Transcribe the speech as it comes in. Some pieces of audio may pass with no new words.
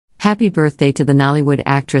Happy birthday to the Nollywood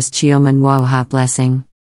actress Chioma Nwaoha blessing.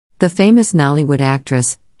 The famous Nollywood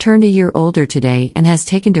actress turned a year older today and has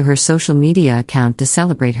taken to her social media account to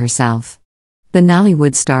celebrate herself. The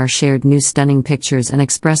Nollywood star shared new stunning pictures and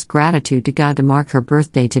expressed gratitude to God to mark her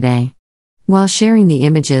birthday today. While sharing the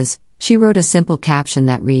images, she wrote a simple caption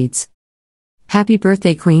that reads, "Happy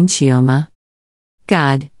birthday Queen Chioma.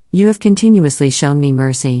 God, you have continuously shown me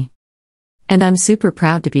mercy. And I'm super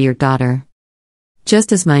proud to be your daughter.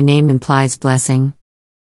 Just as my name implies blessing.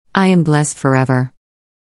 I am blessed forever.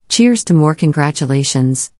 Cheers to more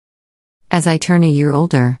congratulations. As I turn a year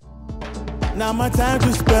older." Now my time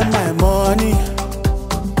to spend my money.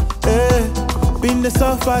 Been the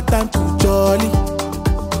suffer time to jolly.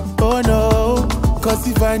 Oh no, cause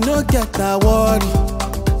if I no get a worry,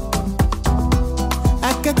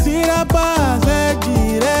 I can see the bars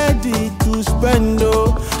ready to spend.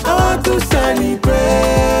 Oh, I want to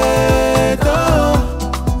celebrate. Oh,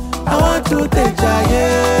 I want to take a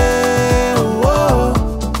oh,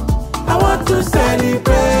 I want to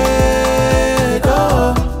celebrate.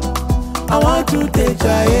 Oh, I want to take a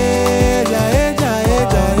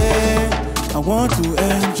I want to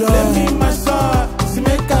enjoy. Let me my song, so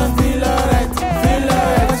make I feel alright, feel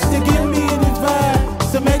alright. She give me the vibe,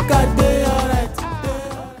 so make I day alright.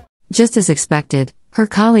 Just as expected, her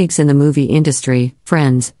colleagues in the movie industry,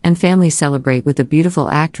 friends, and family celebrate with the beautiful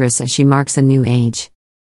actress as she marks a new age.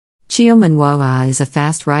 Chioma Nwaoha is a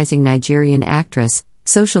fast-rising Nigerian actress,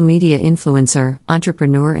 social media influencer,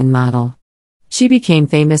 entrepreneur and model. She became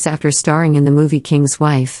famous after starring in the movie King's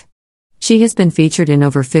Wife. She has been featured in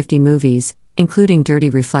over 50 movies, including Dirty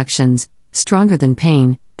Reflections, Stronger Than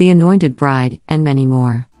Pain, The Anointed Bride, and many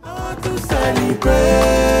more. I want to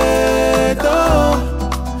celebrate, oh,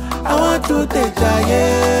 I want to take a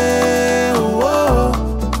oh,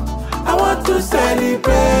 I want to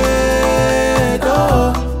celebrate,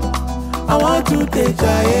 oh, I want to take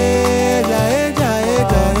a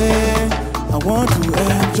I want to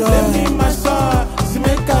enjoy. Let me my song, so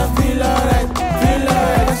make I feel alright, feel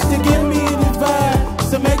alright. She give me the vibe,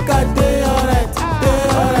 so make I day alright, day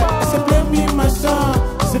alright. So play me my song,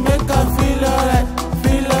 so make I feel alright,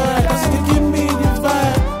 feel alright. She give me the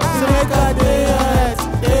vibe, so make I day alright,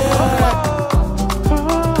 day alright.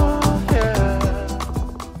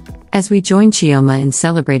 As we join Chioma in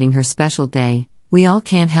celebrating her special day, we all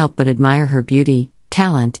can't help but admire her beauty,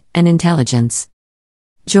 talent, and intelligence.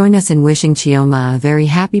 Join us in wishing Chioma a very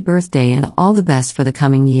happy birthday and all the best for the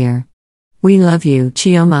coming year. We love you,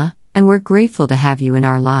 Chioma, and we're grateful to have you in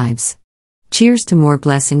our lives. Cheers to more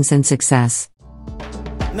blessings and success.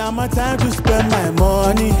 Now my time to spend my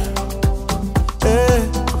money.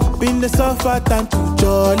 Been the suffer time to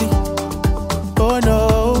jolly. Oh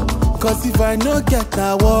no, cause if I no get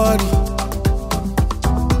a worry,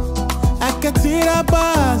 I can see the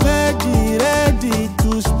bars ready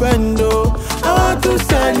to spend. Oh, I want to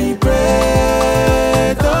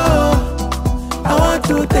celebrate. Oh, I want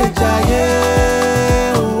to take a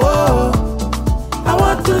oh, I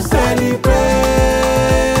want to celebrate.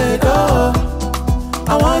 Oh,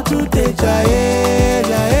 I want to take a